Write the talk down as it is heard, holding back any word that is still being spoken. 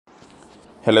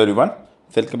Hello everyone,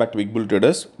 welcome back to Big Bull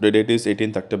Traders. The date is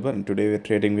 18th October and today we are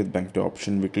trading with bank to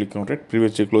option weekly contract.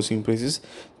 Previously closing price is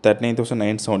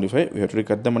 39,975. We have to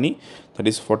cut the money, that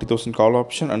is 40,000 call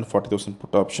option and 40,000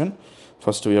 put option.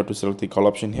 First we have to select the call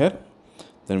option here,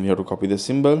 then we have to copy the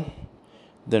symbol,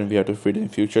 then we have to feed in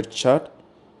future chart.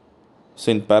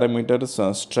 So in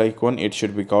parameters, strike 1 it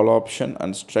should be call option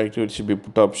and strike 2 it should be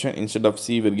put option. Instead of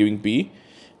C we are giving P.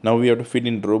 Now we have to feed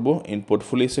in robo. In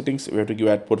portfolio settings we have to give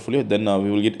add portfolio, then we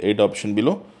will get 8 option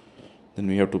below, then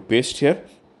we have to paste here.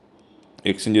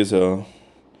 Exchanges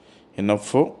enough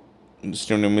for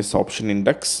name is option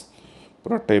index,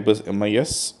 product type is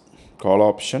MIS, call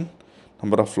option,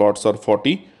 number of lots are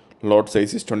 40, lot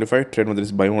size is 25, trade method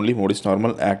is buy only, mode is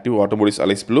normal, active, auto mode is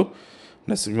alice blue,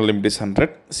 the signal limit is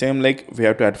 100. Same like we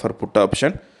have to add for put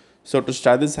option. So to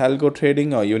start this algo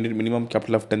trading, you need minimum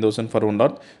capital of 10,000 for one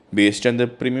lot. Based on the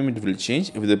premium, it will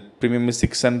change. If the premium is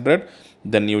 600,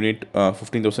 then you need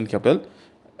 15,000 capital.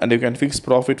 And you can fix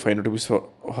profit 500 rupees for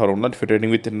one lot. If you're trading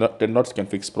with 10 lots, you can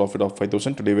fix profit of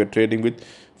 5,000. Today we're trading with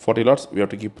 40 lots. We have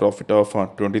to keep profit of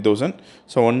 20,000.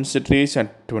 So once it reaches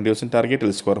at 20,000 target, it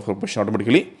will score for push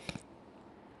automatically.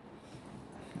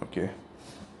 Okay.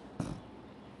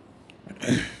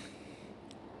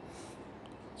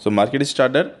 So market is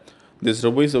started. This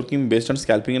robo is working based on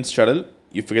scalping and straddle.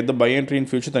 If you get the buy entry in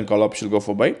future, then call option will go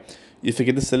for buy. If you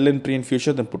get the sell entry in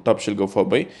future, then put option will go for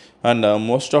buy. And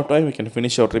most of the time, we can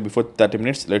finish our trade before 30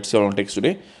 minutes. Let's see how long it takes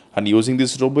today. And using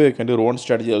this robo, you can do one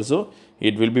strategy also.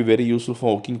 It will be very useful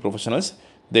for working professionals.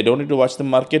 They don't need to watch the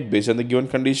market based on the given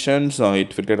conditions.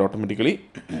 It filtered automatically.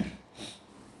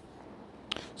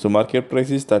 So market price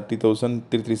is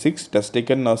 30,336. It has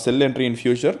taken sell entry in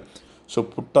future. So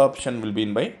put option will be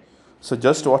in buy. So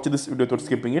just watch this video without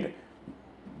skipping it.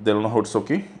 They'll know how it's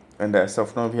okay. And as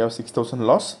of now, we have 6,000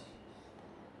 loss.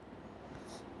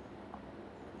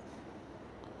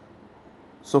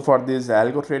 So for this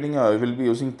algo trading, we will be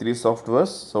using 3 softwares.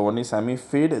 So one is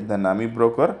AmiFeed, then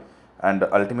AmiBroker, and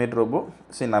Ultimate Robo.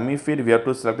 So in AmiFeed, we have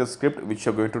to select a script which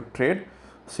you're going to trade.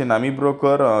 So in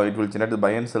AmiBroker, it will generate the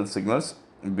buy and sell signals.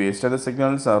 Based on the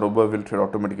signals, Robo will trade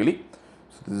automatically.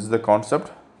 So this is the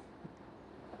concept.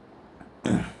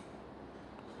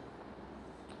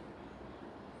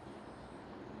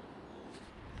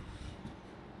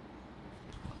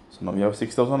 So now we have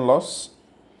 6,000 loss.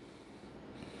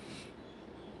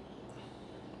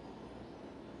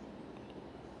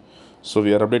 So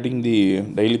we are updating the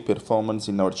daily performance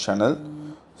in our channel.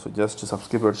 So just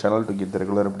subscribe our channel to get the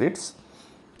regular updates.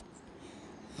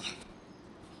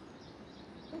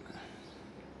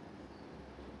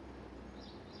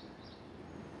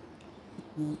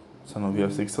 So now we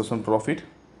have 6,000 profit.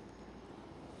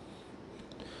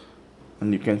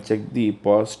 And you can check the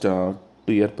past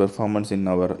 2-year performance in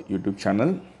our YouTube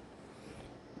channel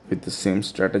with the same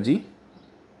strategy.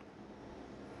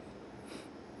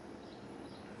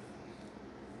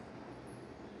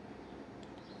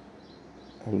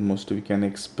 Almost we can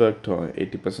expect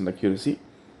 80% accuracy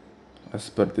as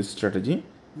per this strategy.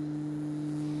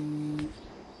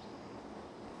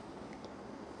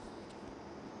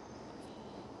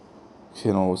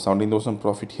 You know, 17,000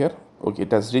 profit here. Okay,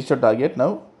 it has reached a target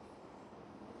now.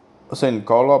 So in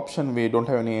call option we don't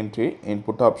have any entry. In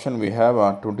put option we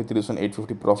have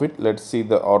 23,850 profit. Let's see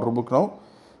the order book now.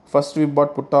 First we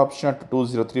bought put option at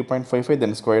 203.55,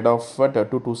 then squared off at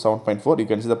 227.4. You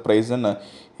can see the price and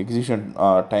execution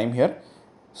time here.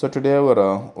 So today our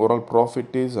overall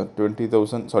profit is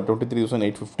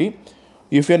 23,850.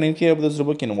 If you are in care of this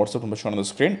robot, can WhatsApp number shown on the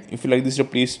screen. If you like this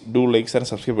video, please do like, share, and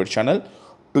subscribe our channel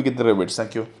to get the rebates.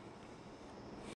 Thank you.